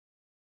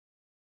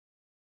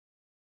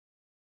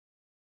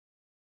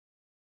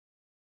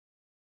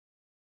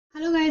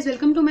Hello guys,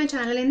 welcome to my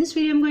channel. In this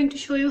video I'm going to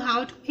show you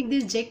how to make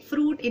this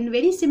jackfruit in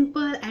very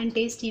simple and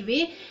tasty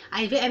way.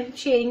 I am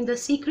sharing the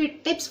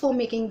secret tips for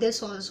making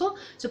this also,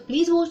 so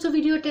please watch the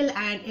video till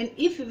end, and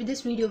if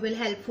this video will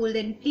helpful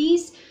then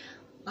please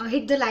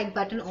hit the like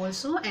button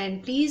also,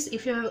 and please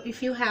if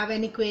you have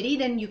any query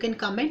then you can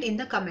comment in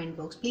the comment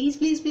box. Please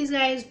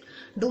guys,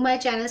 do my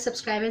channel,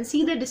 subscribe and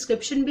see the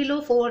description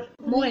below for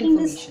more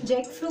information. This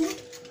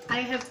jackfruit, I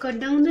have cut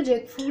down the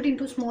jackfruit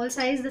into small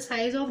size. The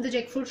size of the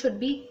jackfruit should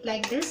be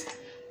like this.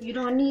 You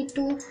don't need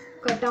to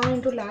cut down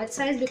into large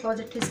size because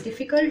it is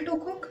difficult to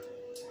cook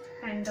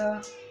and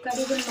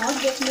curry will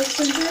not get mixed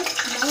into it.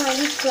 Now I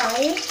will fry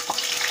it.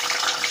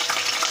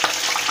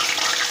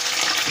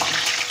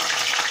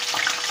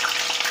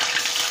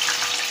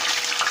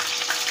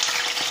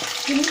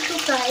 You need to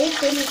fry it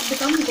till it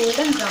becomes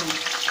golden brown.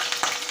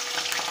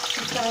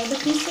 Fry the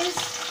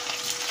pieces.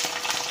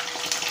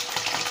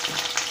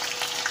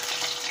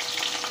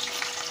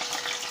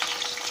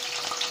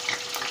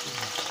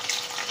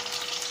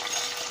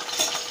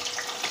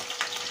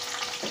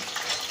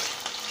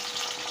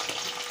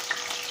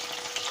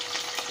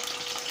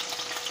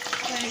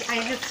 And I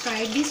have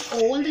fried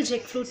all the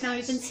jackfruit. Now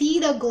you can see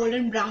the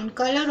golden brown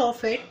color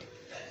of it.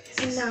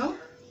 And now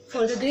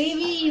for the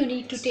gravy you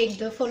need to take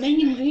the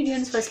following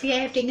ingredients. Firstly, I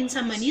have taken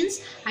some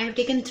onions. I have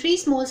taken 3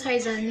 small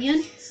size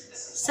onion,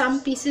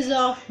 some pieces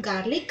of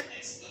garlic,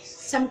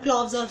 some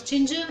cloves of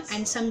ginger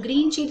and some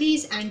green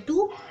chilies and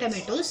 2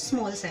 tomatoes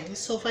small size.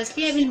 So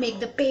firstly I will make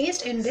the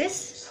paste in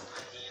this.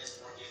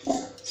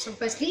 So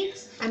firstly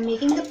I am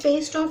making the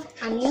paste of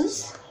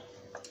onions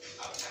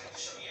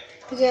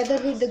together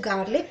with the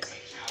garlic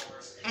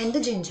and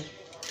the ginger.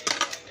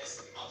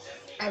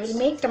 I will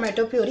make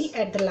tomato puree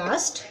at the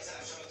last.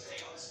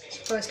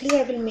 Firstly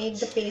I will make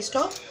the paste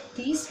of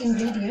these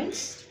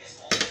ingredients,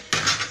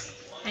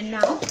 and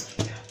now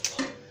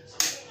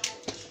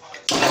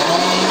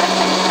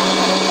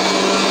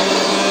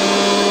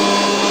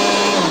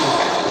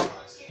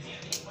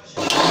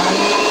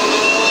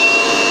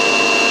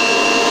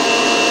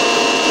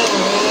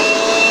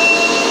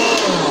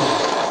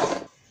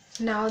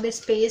this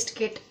paste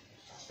get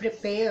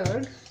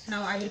prepared.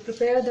 Now I will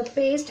prepare the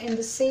paste in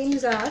the same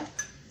jar.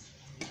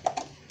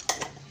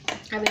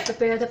 I will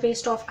prepare the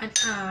paste of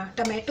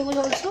tomatoes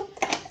also.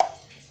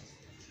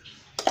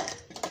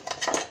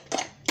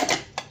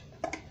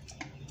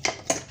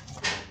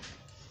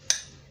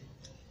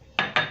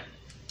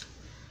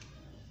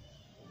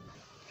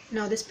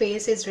 Now this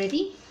paste is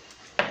ready.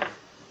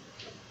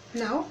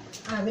 Now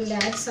I will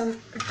add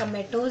some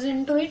tomatoes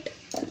into it.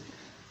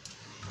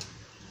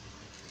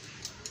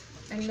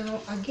 And now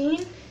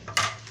again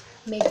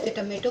make the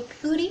tomato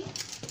puree,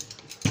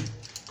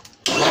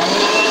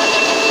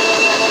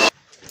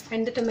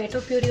 and the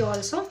tomato puree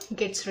also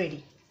gets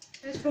ready.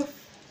 As for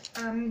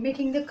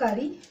making the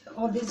curry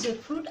of this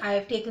jackfruit, I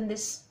have taken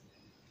this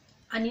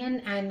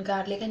onion and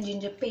garlic and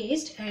ginger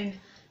paste, and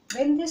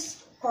when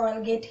this oil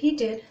get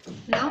heated,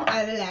 now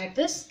I will add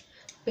this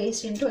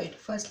paste into it.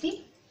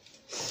 Firstly,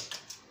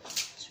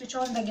 switch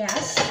on the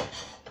gas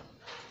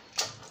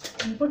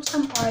and put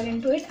some oil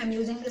into it. I am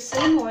using the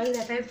same oil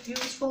that I have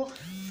used for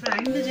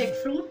frying the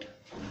jackfruit.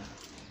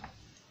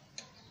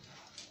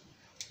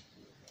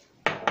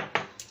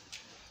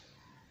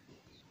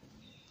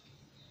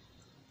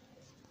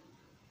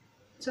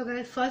 So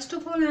guys, first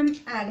of all I am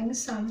adding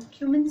some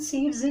cumin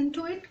seeds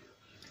into it.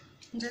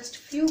 Just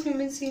few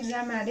cumin seeds I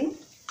am adding.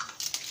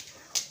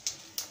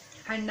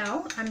 And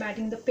now I am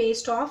adding the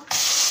paste of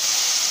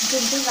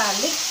ginger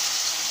garlic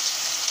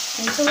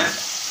into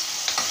it.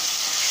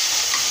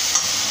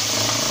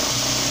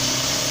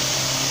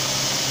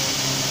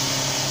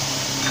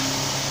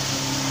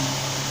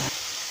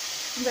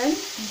 When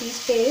these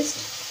paste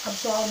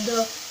absorb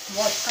the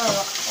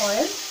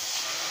oil,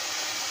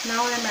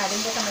 now I am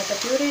adding the tomato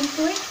puree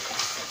into it.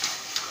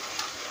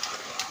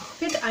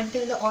 Cook it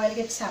until the oil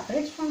gets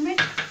separated from it.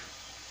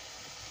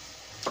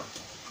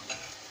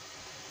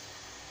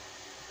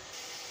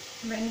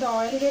 When the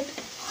oil gets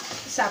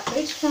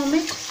separated from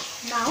it,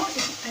 now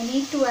I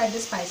need to add the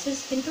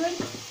spices into it.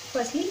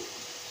 Firstly,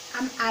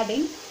 I am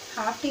adding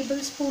half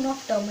tablespoon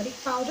of turmeric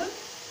powder,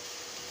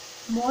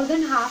 more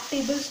than half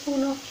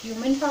tablespoon of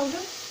cumin powder,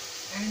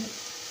 and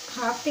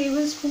half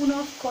tablespoon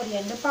of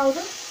coriander powder,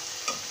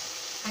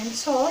 and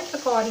salt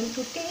according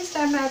to taste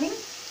I am adding.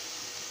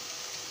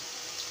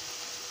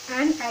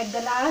 And at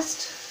the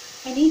last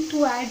I need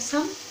to add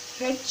some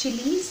red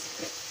chilies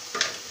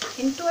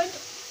into it.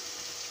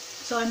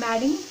 So I am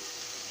adding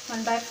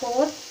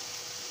 1/4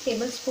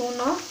 tablespoon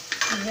of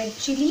red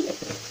chili,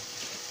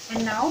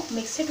 and now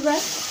mix it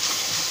well.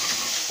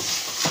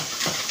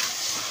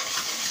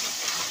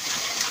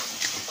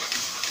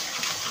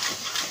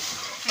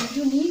 And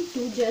you need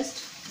to just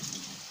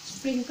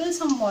sprinkle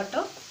some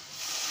water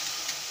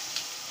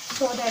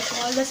so that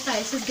all the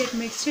spices get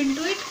mixed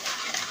into it.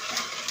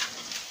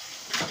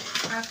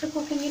 After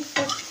cooking it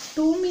for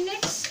 2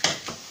 minutes,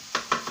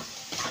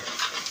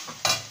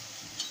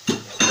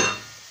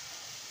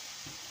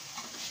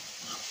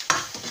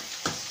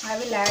 I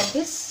will add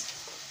this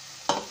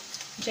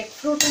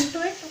jackfruit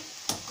into it.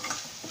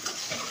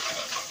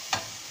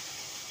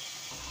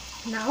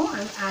 Now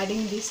I'm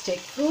adding this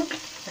jackfruit,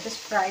 that is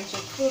fried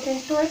jackfruit,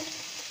 into it.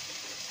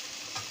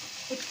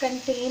 It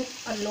contains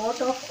a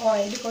lot of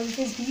oil because it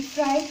is deep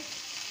fried.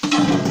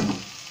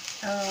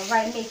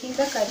 While making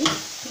the curry,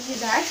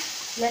 please add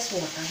less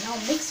water. Now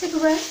mix it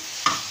well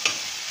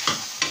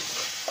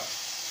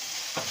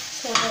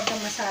so that the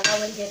masala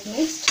will get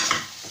mixed.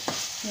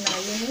 Now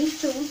you need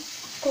to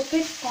cook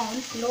it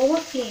on lower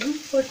flame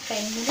for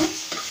 10 minutes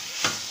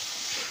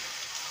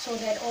so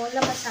that all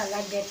the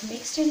masala get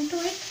mixed into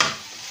it.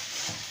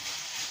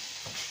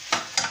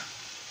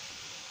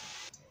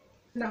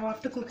 Now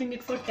after cooking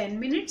it for 10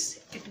 minutes,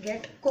 it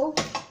get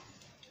cooked.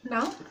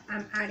 Now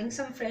I'm adding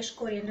some fresh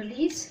coriander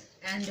leaves,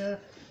 and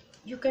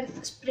you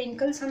can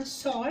sprinkle some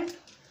salt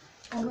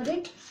over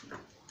it,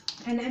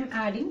 and I'm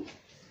adding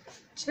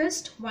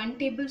just 1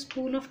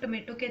 tablespoon of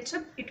tomato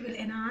ketchup. It will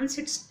enhance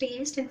its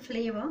taste and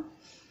flavor.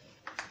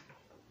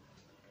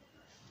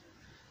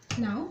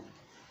 Now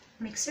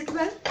mix it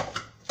well.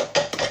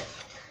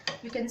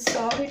 You can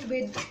serve it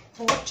with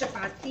hot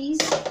chapatis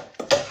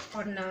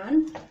or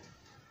naan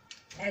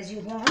as you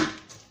want.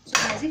 So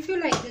guys, if you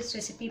like this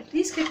recipe,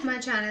 please click my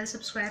channel,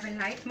 subscribe and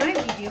like my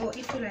video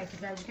if you like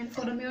it guys. You can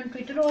follow me on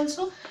Twitter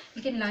also.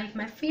 You can like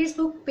my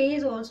Facebook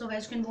page also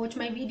guys. You can watch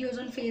my videos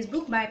on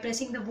Facebook by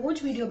pressing the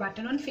watch video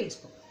button on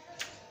Facebook.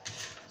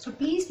 So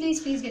please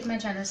get my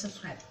channel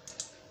subscribed.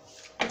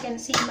 You can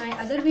see my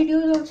other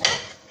videos also.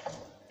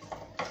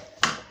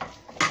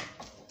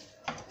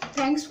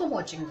 Thanks for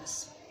watching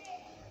this.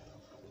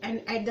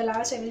 And at the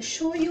last I will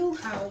show you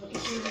how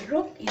it will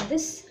look in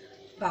this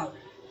bowl.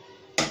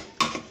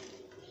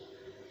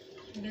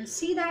 You can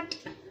see that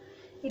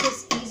it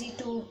is easy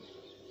to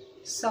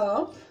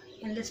serve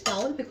in this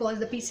bowl because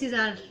the pieces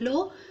are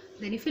low.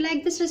 Then if you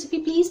like this recipe,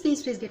 please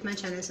get my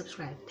channel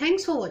subscribed.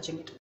 Thanks for watching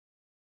it.